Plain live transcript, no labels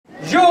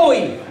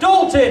Joey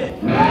Dalton.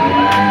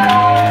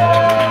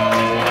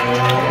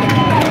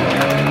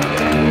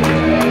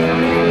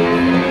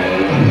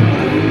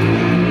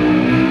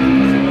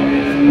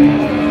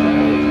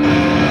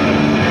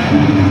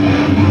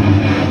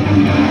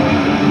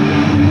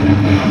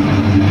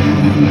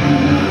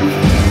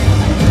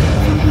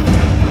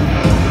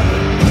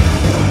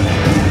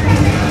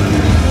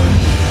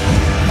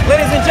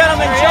 Ladies and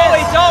gentlemen,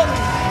 Joey Dalton.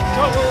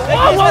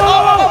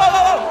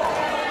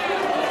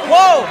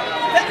 Whoa!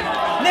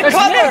 Nick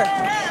Cutler!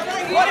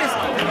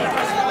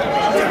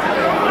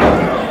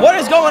 What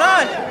is going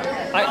on?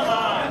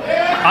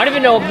 I don't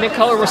even know if Nick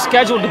Cutler was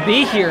scheduled to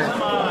be here.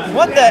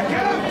 What the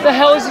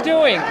hell is he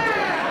doing?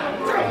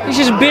 He's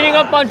just beating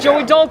up on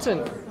Joey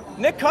Dalton.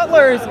 Nick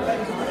Cutler is,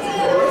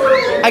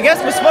 I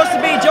guess, was supposed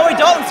to be Joey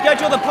Dalton's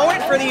scheduled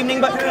opponent for the evening,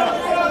 but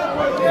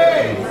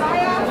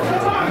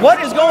what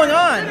is going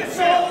on?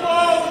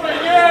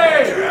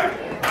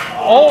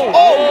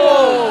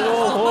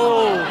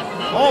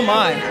 Oh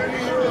my!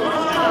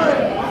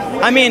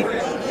 I mean,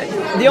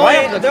 the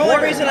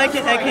only reason I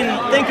can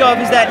think of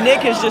is that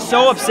Nick is just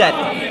so upset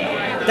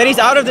that he's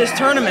out of this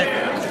tournament.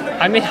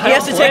 I mean, he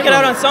has to take it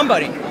out on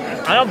somebody.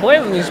 I don't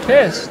blame him. He's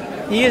pissed.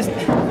 He is.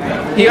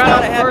 He got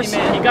out first.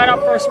 He got out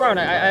first round.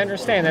 I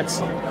understand. That's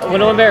a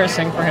little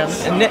embarrassing for him.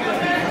 And Nick,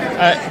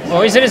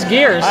 well, he's in his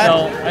gear,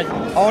 so.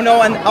 Oh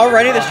no! And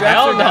already the straps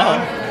are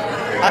down.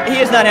 He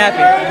is not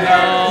happy.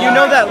 No. You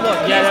know that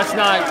look. Yeah, that's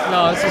not.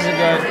 No, this isn't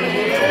good.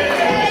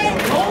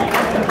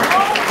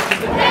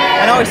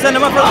 I know he sent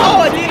him up for.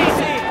 Oh, a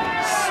DDT!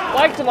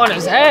 Spiked him on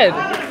his head.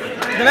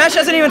 The match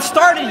hasn't even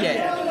started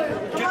yet.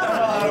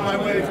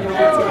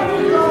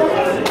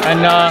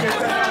 And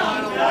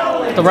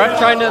the ref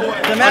trying to.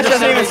 The match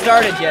hasn't even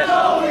started yet.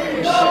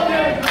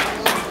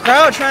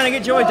 Crowd trying to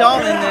get Joey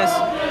Dalton in this.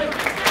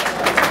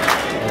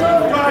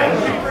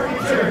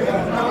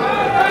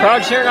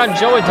 Crowd cheering on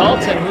Joey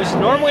Dalton, who's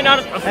normally not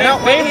a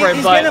favorite,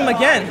 he's but getting him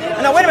again.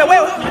 No, wait a minute. Wait,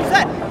 who's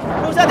that?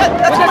 Who's that?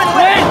 That's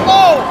Quinn.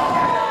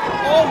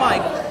 Oh my!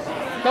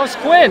 That was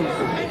Quinn.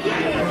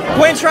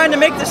 Quinn trying to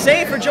make the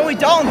save for Joey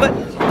Dalton, but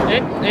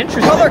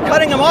interesting. Cutler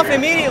cutting him off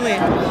immediately.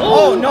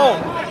 Oh no!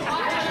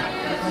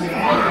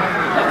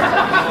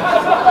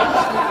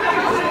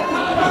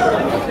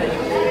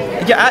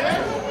 Yeah.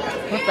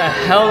 What the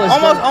hell is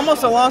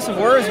almost a loss of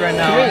words right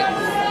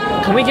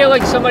now. Can we get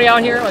like somebody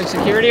out here, like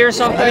security or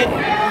something?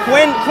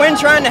 Quinn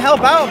trying to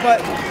help out,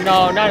 but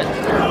no, not.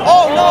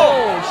 Oh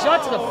no!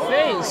 Shot to the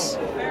face.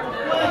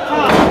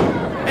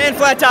 And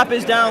flat top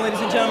is down, ladies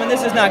and gentlemen.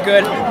 This is not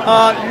good.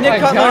 Nick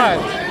Cutler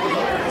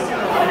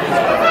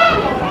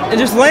is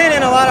just laying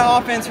in a lot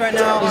of offense right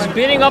now. He's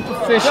beating up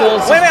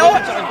officials. Wait a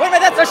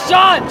minute, that's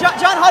John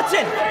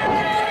Hudson.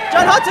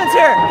 John Hudson's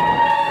here.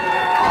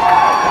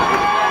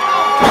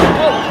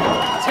 Oh,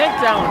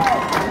 takedown.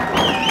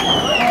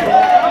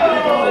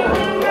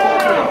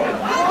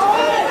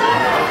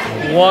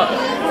 What?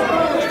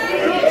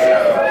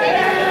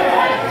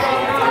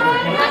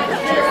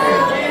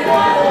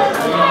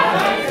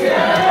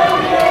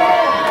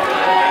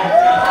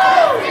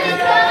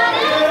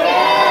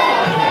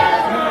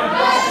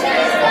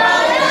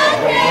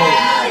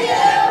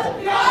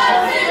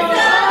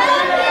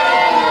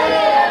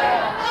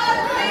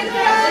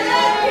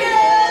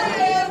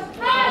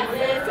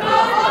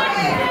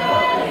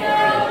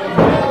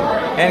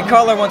 And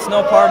Cutler wants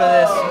no part of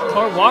this.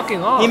 Cutler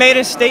walking off. He made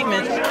his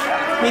statement.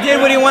 He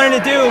did what he wanted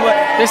to do, but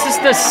this is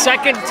the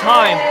second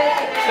time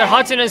that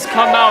Hudson has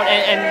come out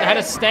and had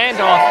a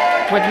standoff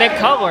with Nick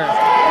Cutler.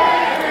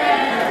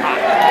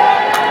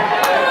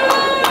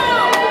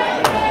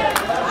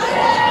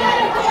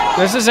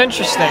 This is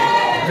interesting.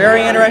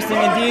 Very interesting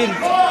indeed.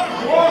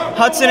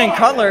 Hudson and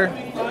Cutler,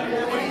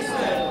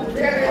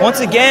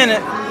 once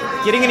again,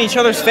 getting in each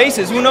other's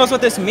faces. Who knows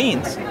what this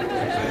means?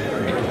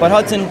 But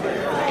Hudson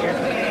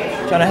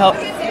trying to help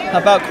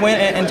out Quinn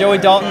and Joey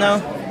Dalton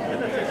now.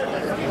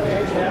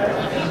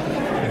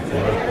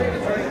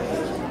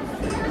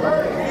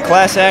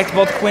 Class act,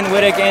 both Quinn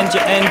Whittick and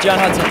John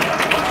Hudson.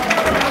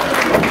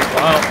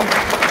 Wow.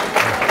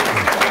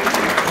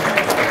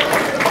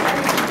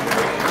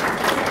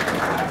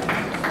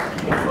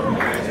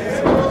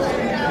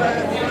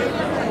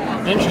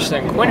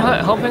 Interesting. Quinn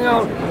helping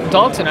out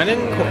Dalton. I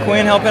didn't.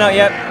 Quinn helping out.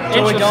 Yep.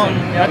 Joey Dalton.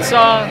 That's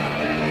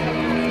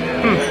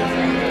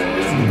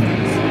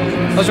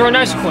That was really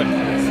nice, Quinn.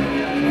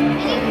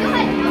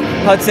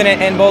 Hudson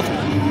and both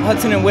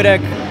Hudson and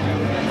Whittick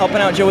helping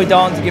out Joey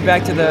Dalton to get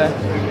back to the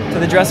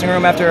dressing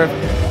room after a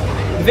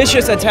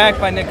vicious attack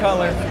by Nick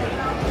Cutler.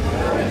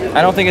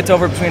 I don't think it's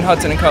over between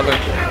Hudson and Cutler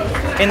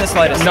in the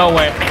slightest. No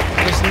way.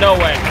 There's no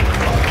way.